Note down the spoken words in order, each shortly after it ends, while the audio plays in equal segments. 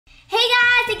Hey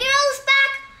guys, the girl's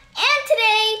back, and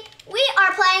today we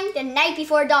are playing The Night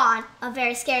Before Dawn, a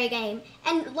very scary game.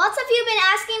 And lots of you have been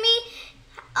asking me,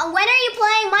 when are you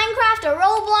playing Minecraft or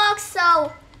Roblox?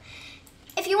 So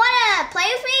if you want to play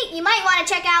with me, you might want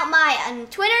to check out my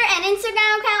Twitter and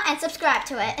Instagram account and subscribe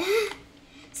to it.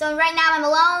 So right now I'm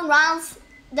alone. Ronald's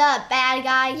the bad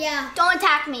guy. Yeah. Don't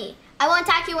attack me. I won't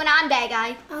attack you when I'm bad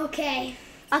guy. Okay.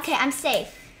 Okay, I'm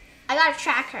safe. I got a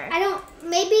tracker.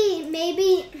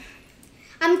 Maybe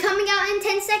I'm coming out in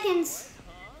 10 seconds.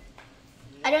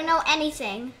 I don't know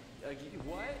anything.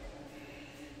 What?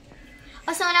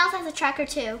 Oh, someone else has a tracker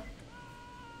too.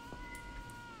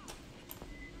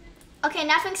 Okay,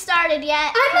 nothing started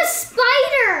yet. I'm a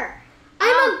spider.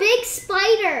 I'm a big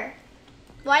spider.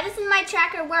 Why doesn't my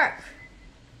tracker work?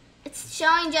 It's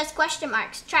showing just question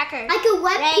marks. Tracker. I could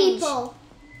web range. people.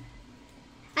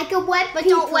 I could web But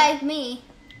people. don't web me.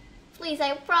 Please,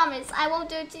 I promise. I won't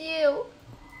do it to you.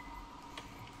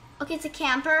 Okay, it's a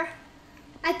camper.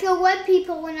 I could web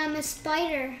people when I'm a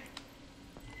spider.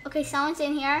 Okay, someone's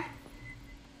in here.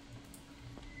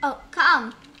 Oh,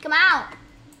 come. Come out.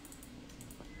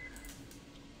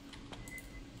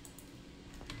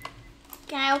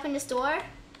 Can I open this door?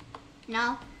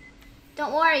 No.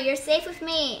 Don't worry, you're safe with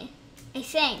me. I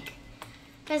think.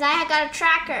 Because I got a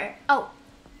tracker. Oh.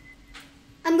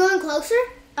 I'm going closer?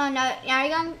 Oh, no. Are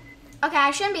you going? Okay, I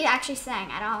shouldn't be actually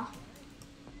saying at all.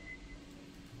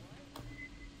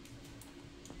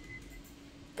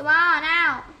 Come on,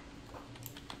 out.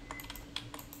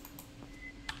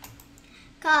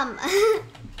 Come.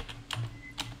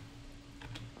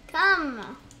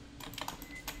 Come.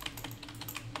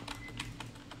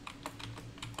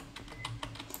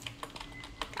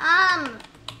 Come.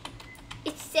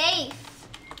 It's safe.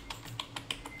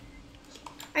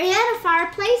 Are you at a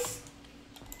fireplace?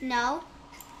 No,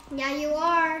 Yeah, you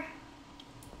are.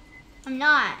 I'm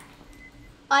not.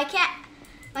 Oh, I can't.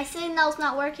 My signal's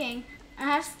not working.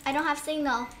 I don't have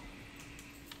signal.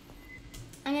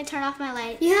 I'm gonna turn off my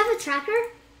light. You have a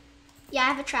tracker? Yeah, I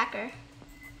have a tracker.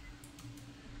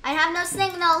 I have no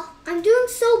signal. I'm doing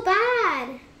so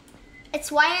bad.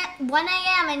 It's 1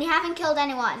 a.m. and you haven't killed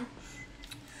anyone.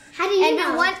 How do you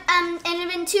know? And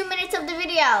it's been 2 minutes of the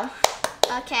video.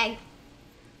 Okay.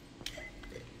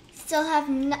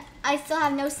 I still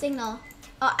have no signal.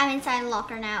 Oh, I'm inside the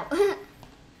locker now.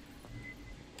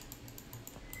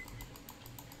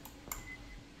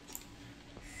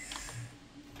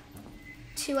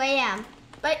 2 a.m.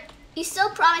 But you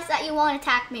still promise that you won't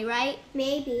attack me, right?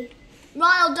 Maybe.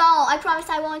 Ronald, don't. I promise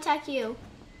I won't attack you.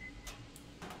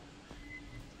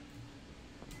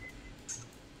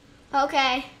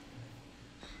 Okay.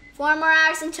 4 more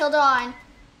hours until dawn.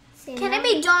 Can it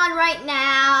be dawn right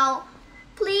now?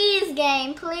 Please,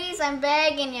 game. Please, I'm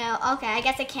begging you. Okay, I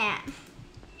guess I can't.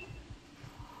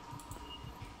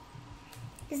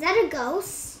 Is that a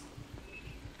ghost?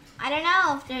 I don't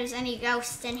know if there's any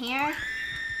ghosts in here.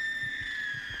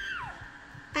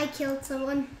 I killed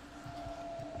someone.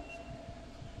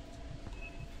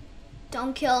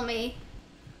 Don't kill me.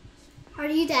 Are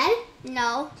you dead?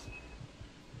 No.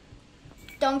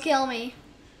 Don't kill me.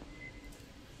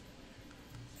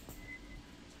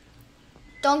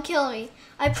 Don't kill me.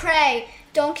 I pray.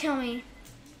 Don't kill me.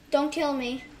 Don't kill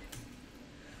me.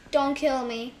 Don't kill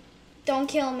me. Don't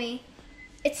kill me.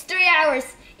 It's 3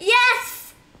 hours.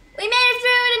 Yes! We made it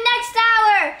through the next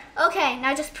hour. Okay,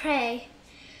 now just pray.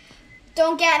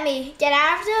 Don't get me. Get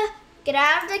out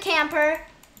of the camper.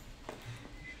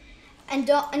 And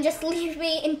just leave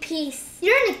me in peace.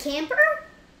 You're in a camper?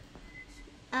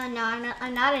 No,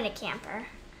 I'm not in a camper.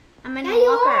 I'm in Yeah, a you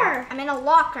locker. are. I'm in a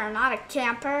locker, not a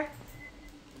camper.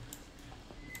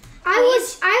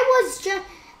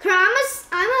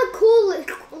 I'm a cool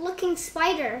looking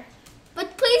spider.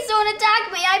 But please don't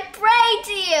attack me. I pray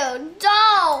to you.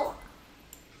 Don't.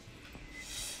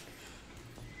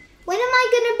 When am I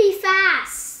gonna be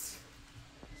fast?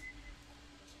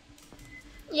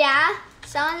 Yeah?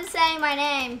 Someone's saying my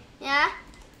name. Yeah?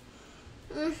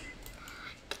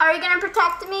 Are you gonna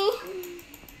protect me?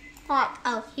 What?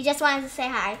 Oh, he just wanted to say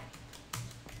hi.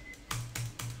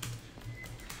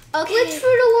 Okay. Glitch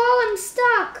through the wall, I'm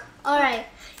stuck. All right.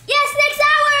 Yes, next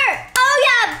hour. Oh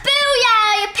yeah,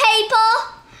 booyah, you people.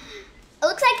 It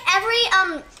looks like every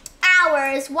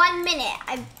hour is 1 minute.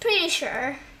 I'm pretty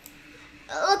sure.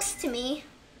 It looks to me.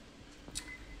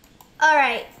 All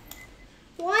right.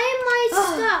 Why am I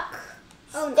stuck?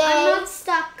 Oh, Stay. I'm not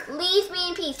stuck. Leave me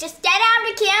in peace. Just get out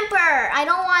of the camper. I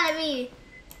want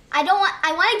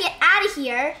to get out of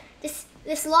here.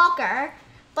 This locker.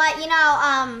 But you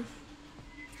know,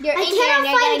 you're in here and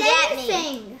you're gonna get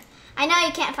me. I know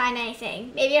you can't find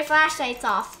anything. Maybe your flashlight's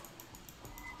off.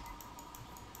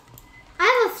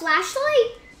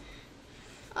 flashlight?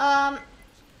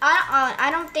 I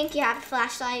don't think you have a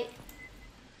flashlight.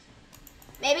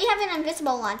 Maybe you have an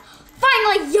invisible one.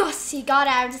 Finally, yes, he got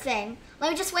out of the thing.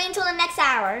 Let me just wait until the next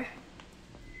hour.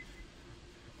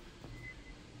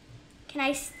 Can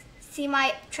I see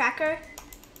my tracker?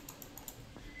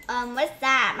 What's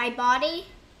that? My body?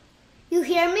 You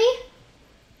hear me?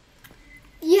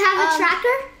 You have a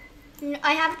tracker?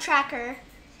 I have a tracker.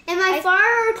 Am I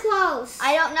far or close?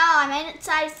 I don't know. I'm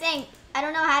inside a thing. I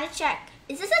don't know how to check.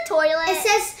 Is this a toilet? It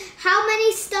says how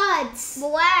many studs?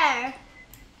 Where?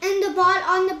 On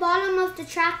the bottom of the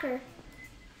tracker.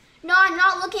 No, I'm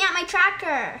not looking at my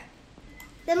tracker.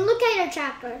 Then look at your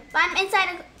tracker. But I'm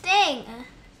inside a thing.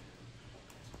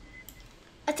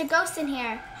 It's a ghost in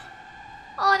here.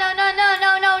 Oh no no no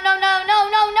no no no no no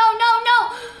no no no no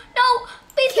no!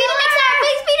 Please be the next hour.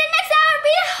 Please be the next hour.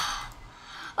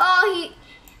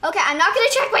 Okay, I'm not gonna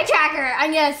check my tracker.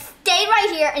 I'm gonna stay right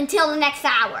here until the next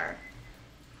hour.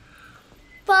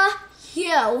 Fuck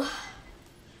you.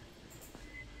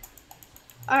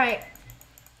 All right.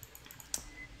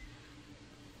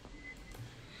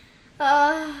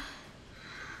 Yes!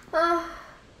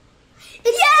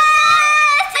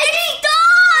 It's done!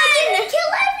 I didn't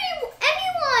kill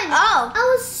anyone! Oh. I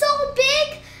was so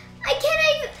big, I can't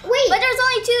even, wait. But there's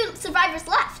only 2 survivors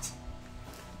left.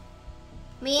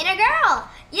 Me and a girl.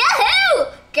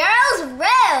 Yahoo! Girls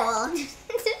rule.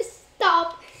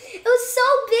 Stop. It was so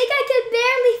big I could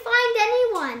barely find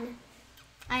anyone.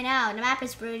 I know, the map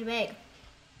is really big.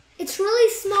 It's really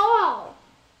small.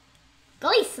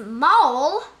 Really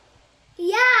small?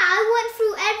 Yeah, I went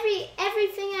through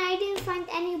everything and I didn't find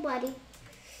anybody.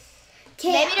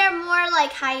 Maybe they're more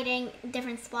like hiding in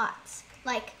different spots.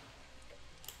 Like,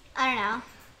 I don't know.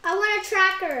 I want a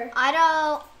tracker. I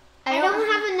don't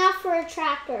have enough for a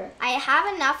tracker. I have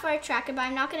enough for a tracker, but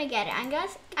I'm not gonna get it. I'm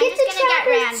just the gonna get tracker,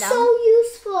 random. it's so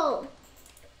useful.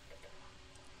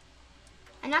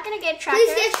 I'm not gonna get a tracker.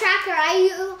 Please get tracker.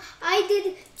 I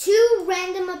did 2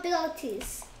 random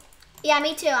abilities. Yeah,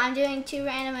 me too. I'm doing 2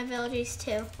 random abilities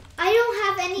too. I don't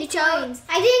have any You coins.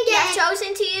 I didn't get. You have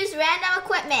chosen to use random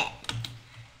equipment.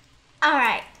 All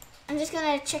right. I'm just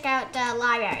gonna check out the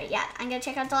library. Yeah, I'm gonna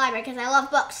check out the library because I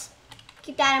love books.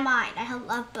 Keep that in mind. I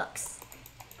love books.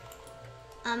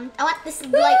 I want this light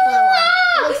blue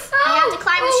one. I have to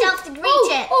climb the shelf to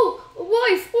reach it.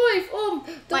 Wife, the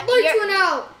What, lights went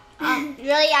out.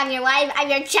 Really, I'm your wife. I'm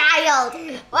your child.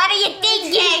 What are you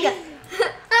thinking?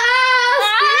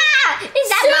 Is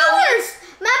that sewers?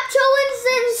 Map challenge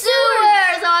and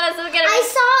sewers? Oh, this is gonna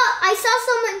I saw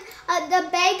someone, the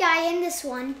bad guy in this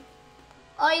one.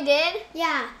 Oh, you did?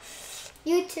 Yeah,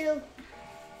 you too.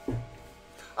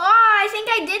 Oh, I think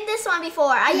I did this one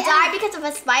before. I died because of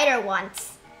a spider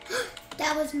once.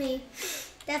 That was me.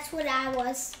 That's what I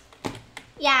was.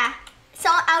 Yeah. So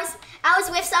I was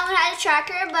with someone who had a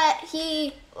tracker, but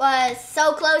he was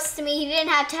so close to me, he didn't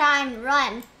have time to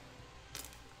run.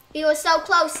 He was so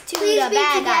close to the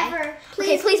bad guy.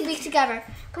 Okay, please be together.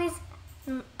 Please.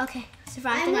 Okay,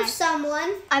 survive the night. I'm with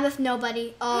someone. I'm with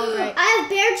nobody. Oh, great. I have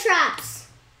bear traps.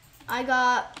 I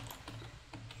got...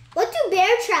 What do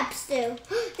bear traps do?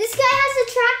 This guy has a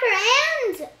tracker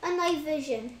and a night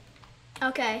vision.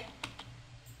 Okay.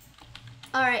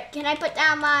 Alright, can I put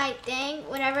down my thing,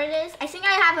 whatever it is? I think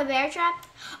I have a bear trap.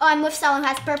 Oh, I'm with someone who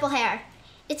has purple hair.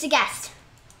 It's a guest.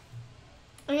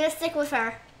 I'm gonna stick with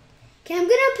her. Okay, I'm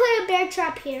gonna put a bear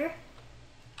trap here.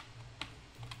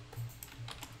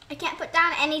 I can't put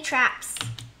down any traps.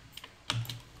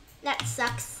 That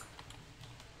sucks.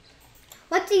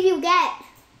 What did you get?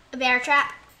 A bear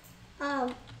trap.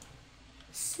 Oh,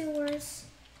 sewers.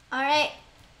 Alright,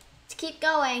 let's keep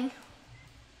going.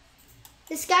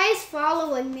 This guy is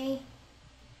following me.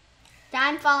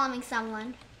 I'm following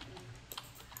someone.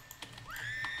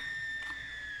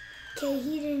 Okay,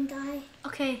 he didn't die.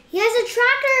 Okay. He has a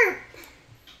tracker.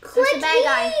 Click the bad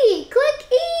guy. E. Click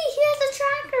E. He has a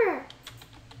tracker.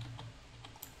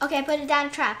 Okay, put it down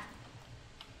trap.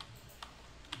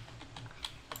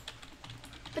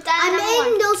 Put down I'm another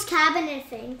in one. those cabinet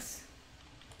things.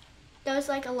 Those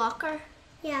like a locker.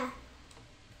 Yeah.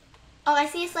 Oh, I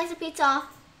see a slice of pizza.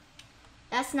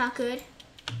 That's not good.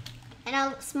 And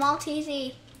a small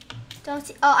TV. Don't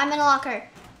see. Oh, I'm in a locker.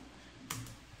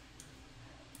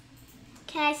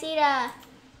 Can I see the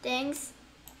things?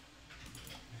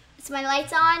 Is my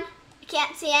lights on? I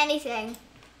can't see anything.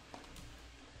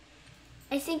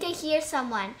 I think I hear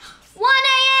someone. 1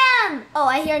 a.m. Oh,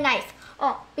 I hear a knife.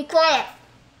 Oh, be quiet.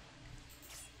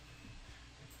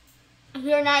 I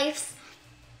hear knives.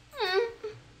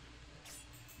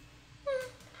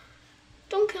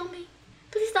 Don't kill me.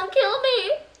 Please don't kill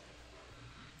me.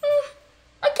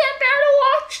 I can't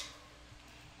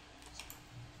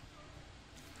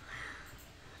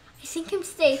I'm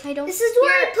safe. I don't This is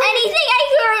where hear I put anything. I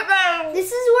hear it now.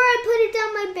 This is where I put it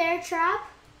down my bear trap.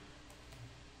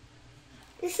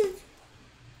 This is...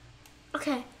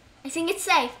 Okay. I think it's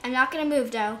safe. I'm not gonna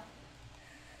move though.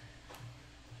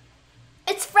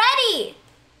 It's Freddy!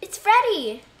 It's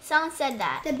Freddy! Someone said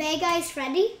that. The bad guy's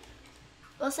ready?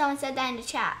 Well, someone said that in the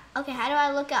chat. Okay, how do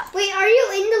I look up? Wait, are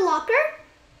you in the locker?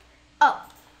 Oh.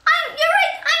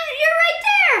 You're right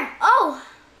there! Oh.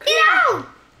 Get out!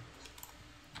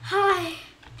 Hi.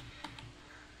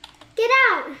 Get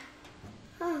out!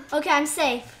 Oh. Okay, I'm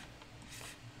safe.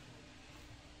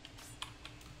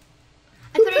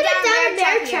 Who put it down a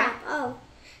bear here. trap? Oh.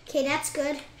 Okay, that's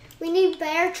good. We need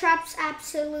bear traps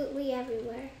absolutely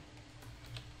everywhere.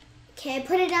 Okay, I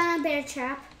put it down a bear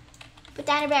trap. Put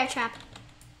down a bear trap.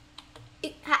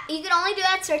 You can only do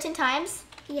that at certain times.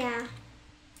 Yeah.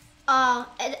 Oh,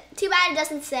 too bad it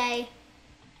doesn't say.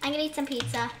 I'm gonna eat some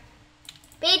pizza.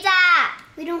 Pizza!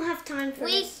 We don't have time for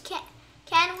this.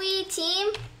 Can we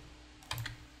team?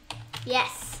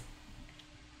 Yes.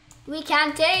 We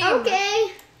can team.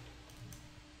 Okay.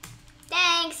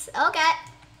 Thanks. Okay.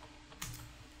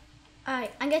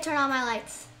 Alright, I'm gonna turn on my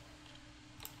lights.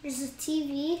 There's a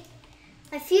TV.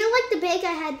 I feel like the big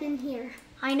guy had been here.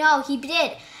 I know, he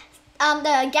did.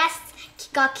 The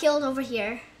guest got killed over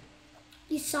here.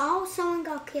 You saw someone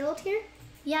got killed here?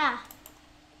 Yeah.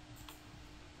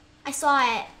 I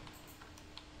saw it.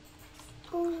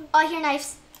 Oh. Oh, I hear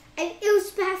knives. It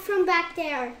was back from back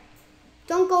there.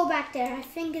 Don't go back there. I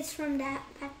think it's from that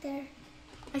back there.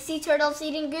 I see turtles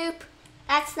eating goop.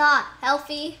 That's not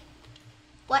healthy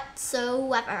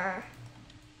whatsoever.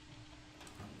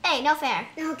 Hey, no fair.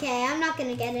 Okay, I'm not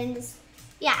gonna get in this.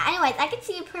 Yeah, anyways, I can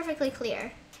see you perfectly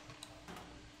clear.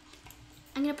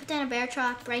 I'm gonna put down a bear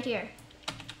trap right here.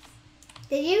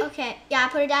 Did you? Okay, yeah, I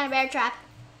put it down a bear trap.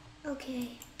 Okay.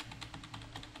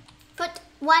 Put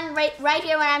one right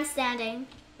here when I'm standing.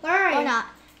 Where are you? Or not.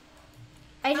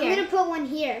 Right I'm here. gonna put one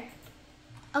here.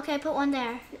 Okay, put one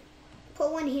there.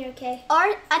 Put one here, okay?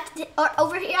 Or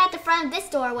over here at the front of this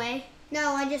doorway.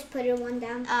 No, I just put it one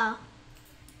down. Oh.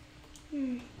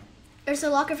 Hmm. There's a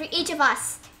locker for each of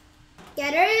us.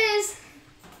 Yeah, there is.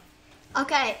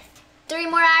 Okay, 3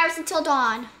 more hours until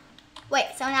dawn. Wait,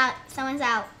 someone's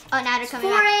out. Oh, now they're coming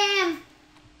 4 back. a.m.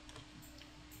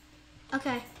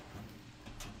 Okay.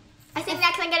 I think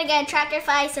next I'm gonna get a tracker if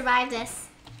I survive this.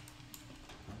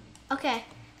 Okay,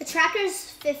 The tracker's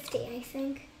 50, I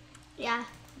think. yeah.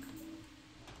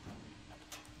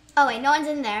 Oh wait, no one's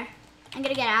in there. I'm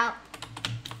gonna get out.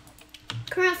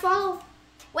 Current follow.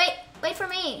 Wait for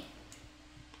me.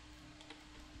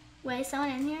 Wait, is someone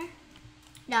in here?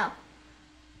 No.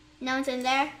 No one's in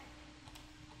there.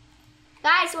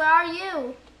 Guys, where are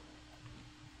you?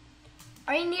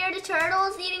 Are you near the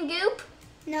turtles eating goop?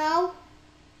 No.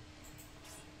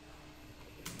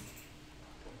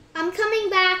 I'm coming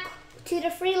back to the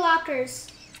free lockers.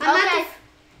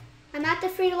 I'm at the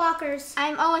free lockers.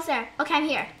 I'm almost there. Okay, I'm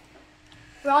here.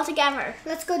 We're all together.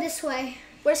 Let's go this way.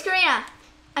 Where's Karina?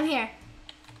 I'm here.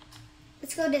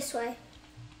 Let's go this way.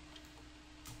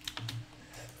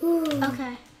 Ooh.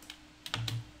 Okay.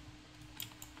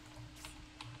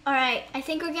 All right, I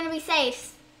think we're gonna be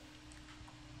safe.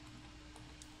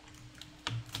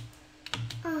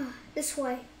 This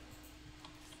way.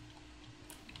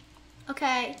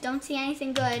 Okay, don't see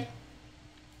anything good.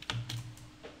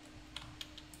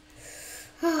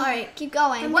 All right, keep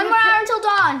going. One more hour until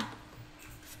dawn.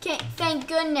 Okay, thank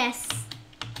goodness.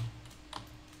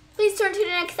 Please turn to the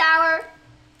next hour.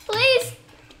 Please,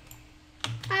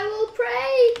 I will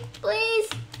pray. please.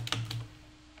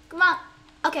 Come on.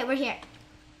 Okay, we're here.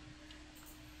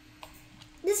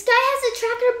 This guy has a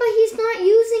tracker, but he's not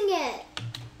using it.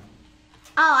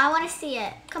 Oh, I want to see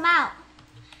it. Come out.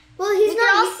 Well, he's We not.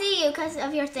 can all see you because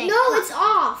of your thing. No, Come on. it's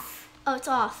off. Oh, it's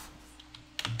off.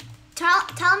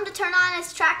 Tell him to turn on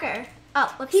his tracker.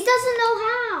 Oh, whoops. He doesn't know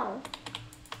how.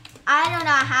 I don't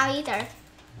know how either.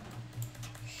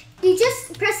 You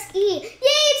just press E. Yay,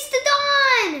 it's the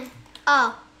dawn!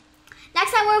 Oh.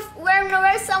 Next time we're gonna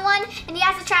roast someone and he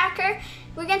has a tracker,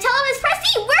 we're gonna tell him it's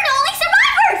press E. We're the only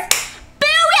survivors!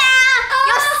 Booyah!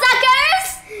 You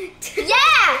suckers!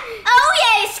 Yeah! Oh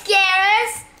yeah, you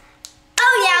scarers!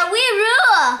 Oh yeah, we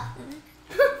rule!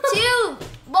 2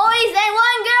 boys and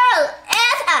 1 girl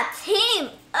as a team!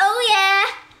 Oh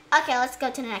yeah! Okay, let's go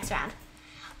to the next round.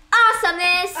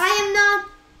 Awesomeness!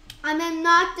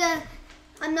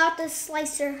 I'm not the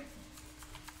slicer.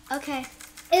 Okay.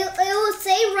 It will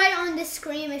say right on the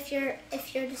screen if you're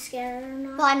the scarer or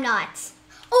not. Well, I'm not.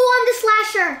 Oh, I'm the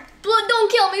slasher.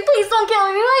 Don't kill me. Please don't kill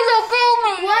me. Please don't kill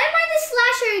me. Why am I the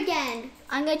slasher again?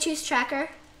 I'm gonna choose tracker.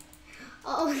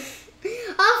 Oh,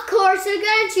 Of course, we're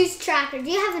gonna choose tracker. Do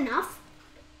you have enough?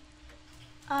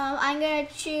 I'm gonna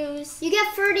choose. You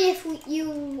get 30 if you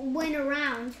win a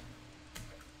round.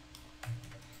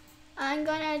 I'm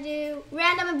gonna do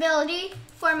random ability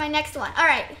for my next one. All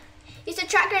right, use a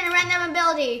tracker and a random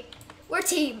ability. We're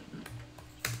team.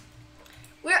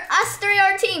 Us three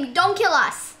are a team. Don't kill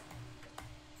us.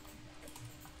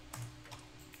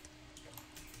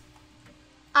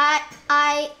 I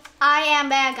am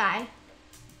bad guy.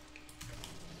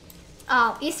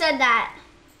 Oh, you said that.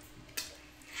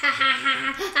 Ha ha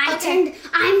ha! Okay.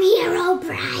 I'm Hero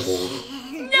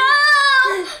Brian. No!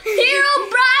 Hero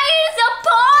Brian is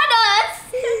upon us!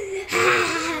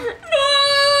 No!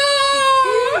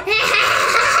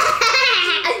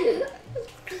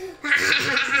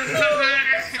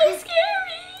 So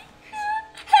scary.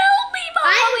 Help me, Mommy.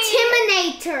 I'm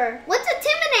Timinator. What's a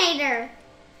Timinator?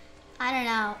 I don't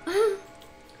know.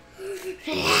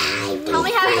 Tell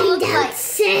me how you look like.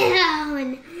 Soon. Tell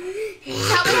me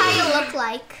how you look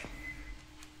like.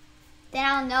 Then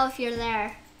I'll know if you're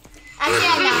there. Actually,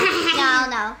 I know. No, I'll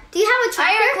know. Do you have a Are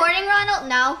tracker? you recording, Ronald?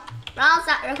 No. Ronald's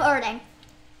not recording.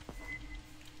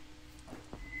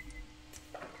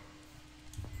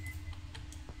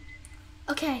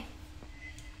 Okay.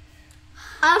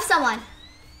 I have someone.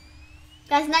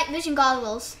 That's night vision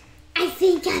goggles. I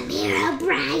think I'm Hero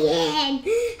Brian.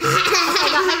 Okay, I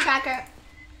got my tracker.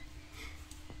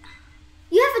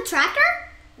 You have a tracker?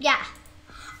 Yeah.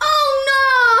 Oh no!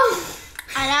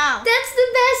 I know. That's the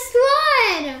best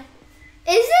one.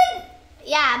 Is it?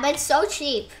 Yeah, but it's so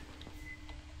cheap.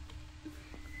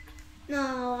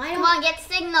 No, I Come don't. on, get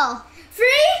signal. 3,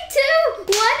 2,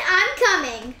 1, I'm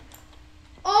coming.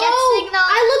 Oh, signal.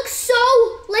 I look so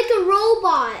like a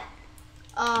robot.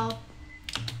 Oh,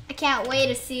 I can't wait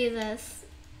to see this.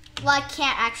 Well, I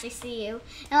can't actually see you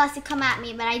unless you come at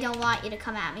me, but I don't want you to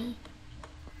come at me.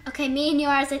 Okay, me and you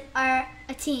are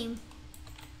a team.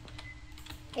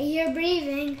 I hear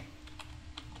breathing.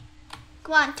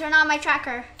 Come on, turn on my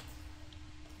tracker.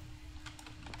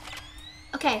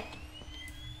 Okay.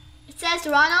 It says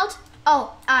Ronald.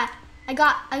 Oh, I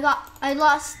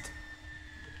lost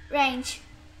range.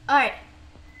 All right.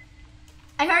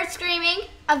 I heard screaming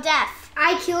of death.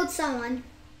 I killed someone.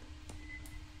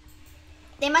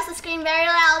 They must have screamed very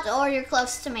loud, or you're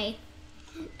close to me.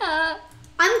 I'm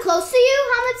close to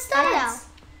you? How much I don't know. stats?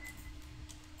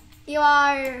 You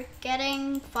are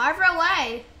getting farther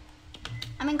away.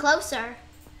 I mean closer.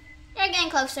 You're getting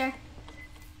closer.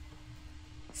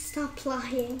 Stop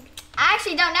lying. I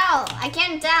actually don't know. I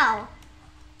can't tell.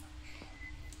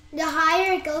 The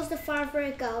higher it goes, the farther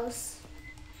it goes.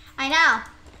 I know.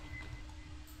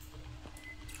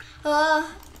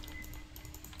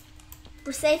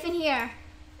 We're safe in here,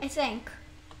 I think.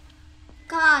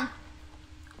 Come on.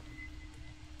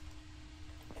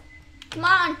 Come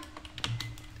on.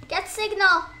 Get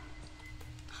signal.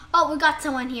 Oh, we got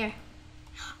someone here.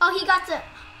 Oh, he must have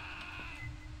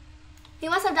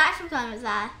died from something of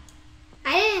that.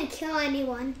 I didn't kill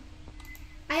anyone.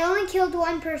 I only killed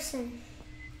one person.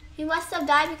 He must have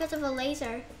died because of a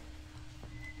laser.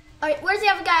 All right, where's the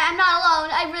other guy? I'm not alone.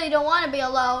 I really don't want to be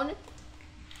alone.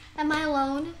 Am I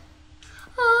alone?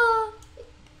 Oh.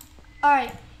 All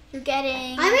right, you're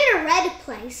getting... I'm in a red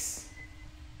place.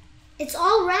 It's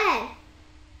all red.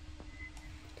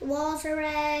 The walls are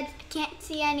red. I can't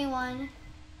see anyone.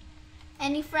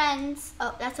 Any friends?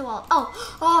 Oh, that's a wall.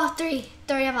 Oh, three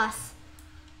of us.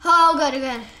 Oh, good.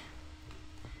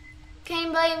 Can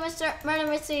you believe Mr. Murder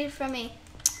Mystery from me?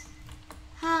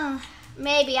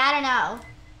 Maybe, I don't know.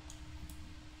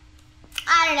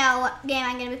 I don't know what game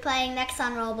I'm gonna be playing next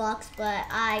on Roblox, but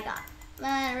I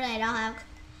really don't have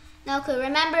no clue.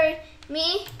 Remember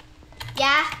me?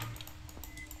 Yeah.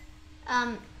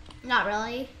 Not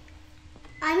really.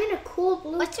 I'm in a cool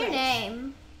blue What's your place.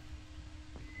 name?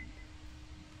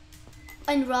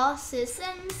 And Raw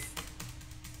Citizens?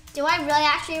 Do I really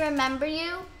actually remember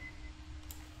you?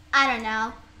 I don't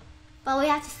know. But we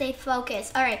have to stay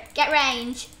focused. All right, get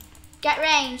range. Get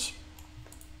range.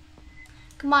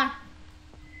 Come on.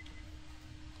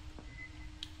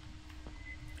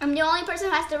 I'm the only person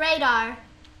who has the radar.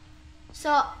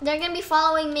 So they're gonna be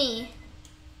following me.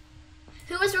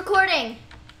 Who was recording?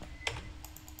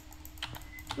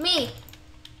 Me.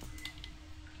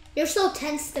 You're so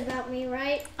tensed about me,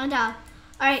 right? Oh no.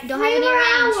 All right, don't 3 have any more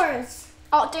range. hours.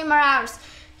 Oh, 3 more hours.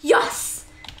 Yes!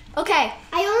 Okay.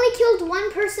 I only killed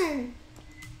one person.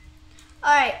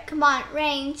 All right, come on,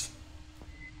 range.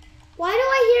 Why do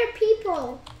I hear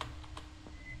people?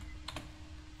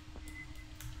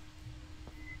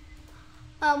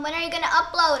 When are you gonna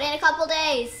upload? In a couple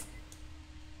days.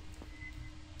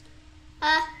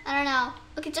 I don't know.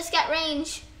 Okay, just get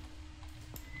range.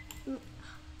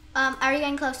 Are you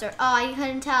getting closer? Oh, I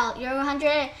couldn't tell. You're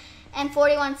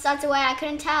 141 steps away. I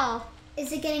couldn't tell.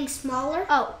 Is it getting smaller?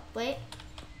 Oh, wait.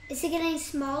 Is it getting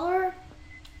smaller?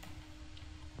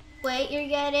 Wait, you're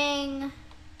getting...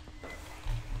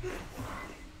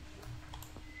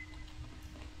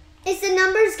 Is the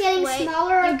numbers getting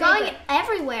smaller or you're going bigger?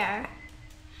 everywhere.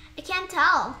 I can't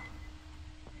tell.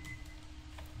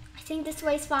 I think this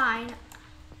way's fine.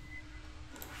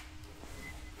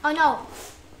 Oh no,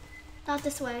 not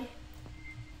this way.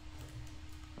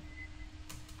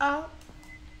 Oh.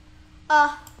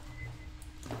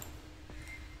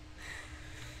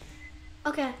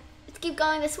 Okay, let's keep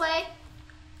going this way.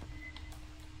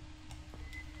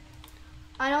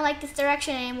 I don't like this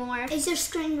direction anymore. Is your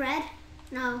screen red?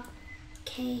 No.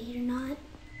 Okay, you're not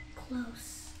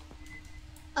close.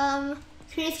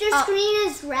 If your screen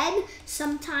is red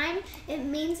sometime, it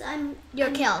means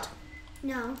You're killed.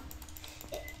 No.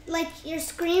 Like your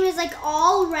screen is like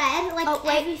all red, like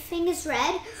everything is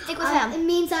red. Stick with him. It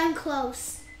means I'm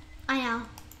close. I know.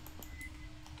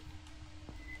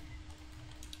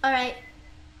 Alright.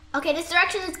 Okay, this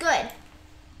direction is good.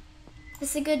 This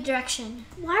is a good direction.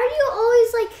 Why are you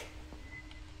always like...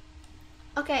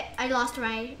 Okay, I lost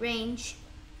my range.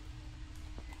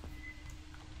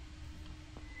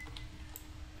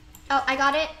 Oh, I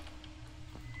got it.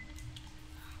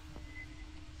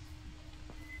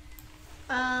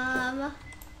 Oh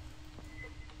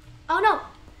no.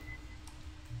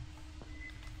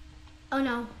 Oh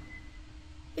no.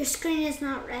 Your screen is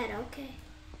not red, okay.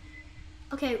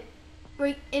 Okay,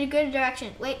 we're in a good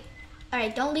direction. Wait.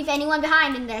 Alright, don't leave anyone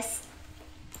behind in this.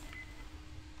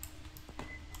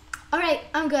 Alright,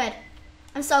 I'm good.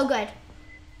 I'm so good.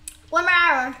 1 more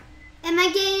hour. Am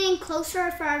I getting closer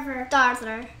or farther?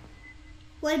 Farther.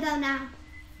 What about now?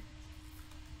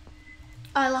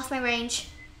 Oh, I lost my range.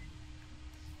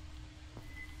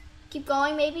 Keep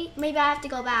going, maybe? Maybe I have to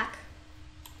go back.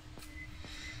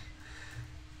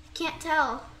 Can't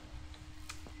tell.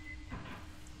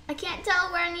 I can't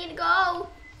tell where I need to go.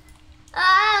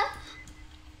 Ah!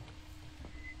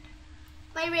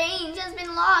 My range has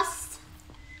been lost.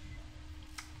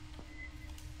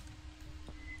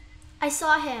 I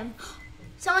saw him.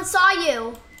 Someone saw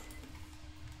you.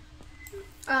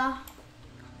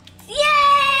 Yay!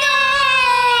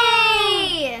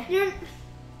 You're...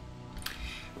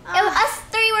 Us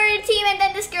three were a team, and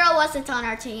then this girl wasn't on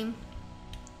our team.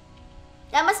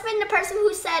 That must have been the person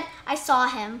who said I saw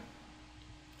him,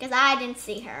 because I didn't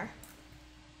see her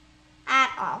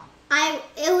at all.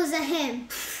 It was a him.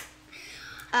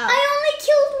 Oh. I only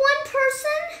killed one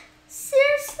person?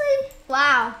 Seriously?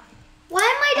 Wow. Why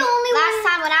am I the only one? Last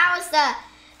time when I was the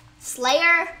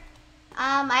Slayer,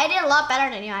 I did a lot better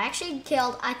than you. I actually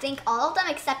killed, I think, all of them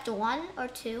except 1 or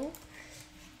 2.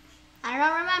 I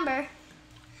don't remember.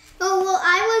 Oh well,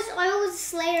 I was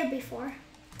Slayer before.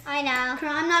 I know.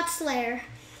 I'm not Slayer.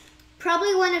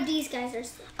 Probably one of these guys are.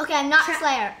 Okay, I'm not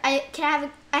Slayer. I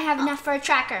have enough for a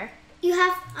tracker. You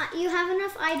have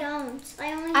enough. I don't.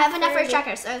 I only. I have enough for a 30.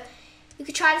 tracker, so you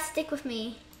could try to stick with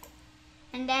me.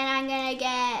 And then I'm gonna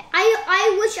get.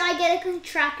 I wish I get a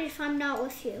tracker if I'm not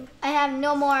with you. I have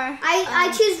no more.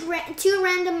 I choose 2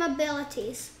 random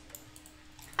abilities.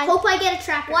 I hope I get a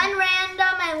tracker. 1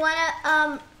 random and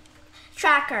 1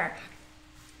 tracker.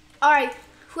 All right,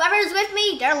 whoever's with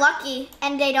me, they're lucky,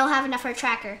 and they don't have enough for a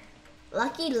tracker.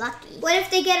 Lucky. What if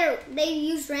they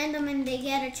use random and they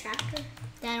get a tracker?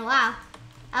 Then wow,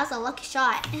 that was a lucky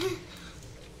shot.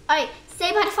 All right,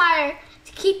 stay by the fire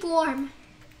to keep warm.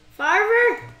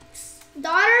 Farver,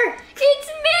 daughter.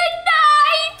 It's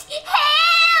midnight!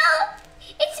 Help!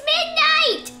 It's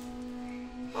midnight!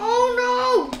 Oh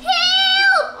no!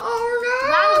 Help! Oh no!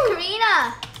 Wow,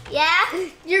 Karina. Yeah?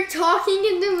 You're talking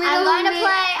in the middle. I'm going to of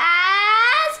play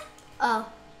as...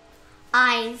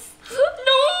 Eyes. No!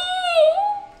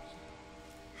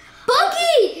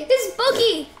 Boogie! It's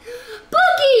Boogie!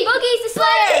 Boogie's the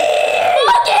Slayer!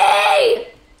 Boogie!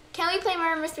 Can we play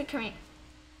Murder Mystery Karina?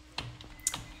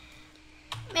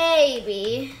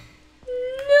 Maybe.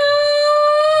 No!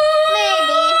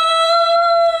 Maybe.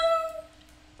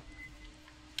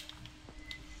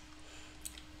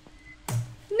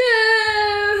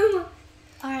 No!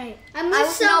 Alright. I'm I with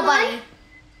was someone. nobody.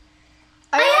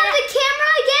 I have the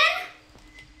camera again?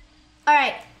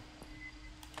 Alright.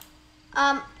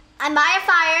 I'm by a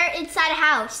fire inside a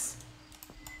house.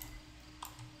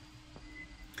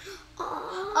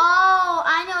 Oh,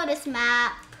 I know this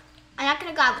map. I'm not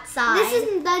gonna go outside. This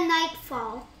is the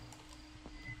nightfall.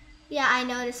 Yeah, I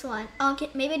know this one. Oh,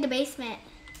 maybe the basement.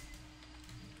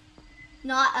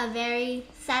 Not a very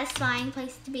satisfying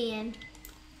place to be in.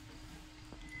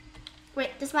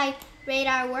 Wait, does my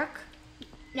radar work?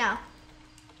 No.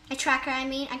 My tracker, I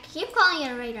mean. I keep calling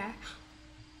it a radar.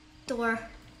 Door.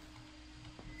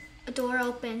 A door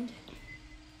opened.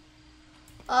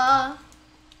 I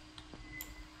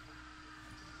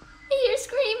hear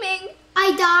screaming.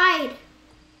 I died.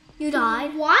 You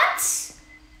died? What?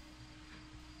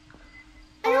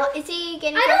 Is he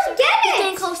getting I closer? don't get He's it.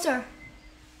 getting closer.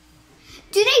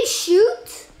 Do they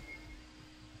shoot?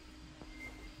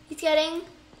 He's getting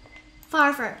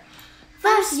farther.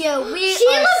 First, You, we she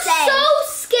are looks safe. so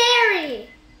scary.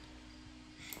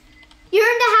 You're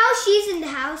in the house. She's in the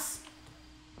house.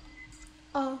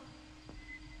 Oh.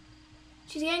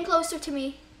 She's getting closer to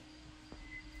me.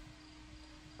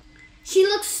 She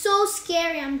looks so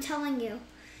scary. I'm telling you.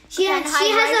 She Okay, has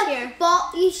hide right a here.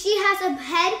 ball. She has a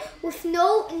head with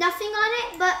nothing on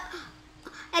it,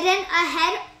 and then a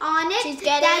head on it She's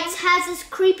getting- that has this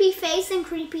creepy face and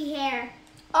creepy hair.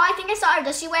 Oh, I think I saw her.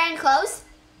 Does she wear any clothes?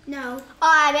 No,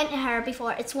 Oh, I went to her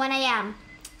before. It's 1 a.m.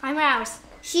 5 more hours.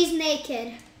 she's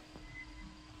naked.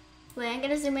 Wait, I'm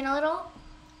gonna zoom in a little.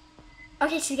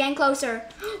 Okay, she's getting closer.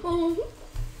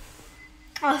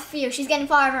 Oh, phew, she's getting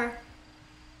farther.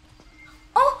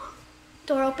 Oh,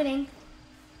 door opening.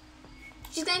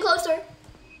 She's getting closer.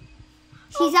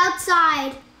 She's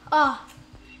outside. Oh,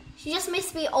 she just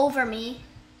missed me over me.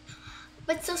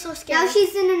 But still so scary. Now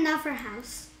she's in another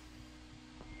house.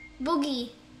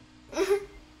 Boogie.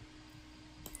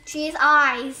 She has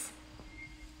eyes.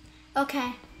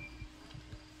 Okay.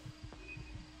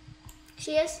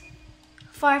 She is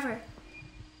farther.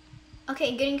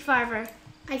 Okay, getting farther.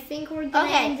 I think we're gonna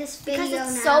end this video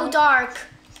because it's now. so dark.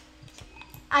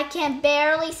 I can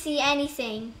barely see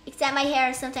anything except my hair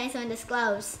is sometimes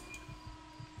undisclosed.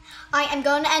 I am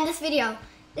going to end this video.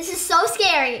 This is so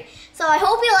scary. So I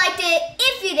hope you liked it.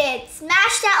 If you did,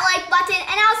 smash that like button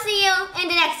and I'll see you in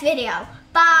the next video.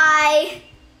 Bye.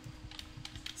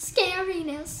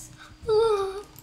 Scariness. Ooh.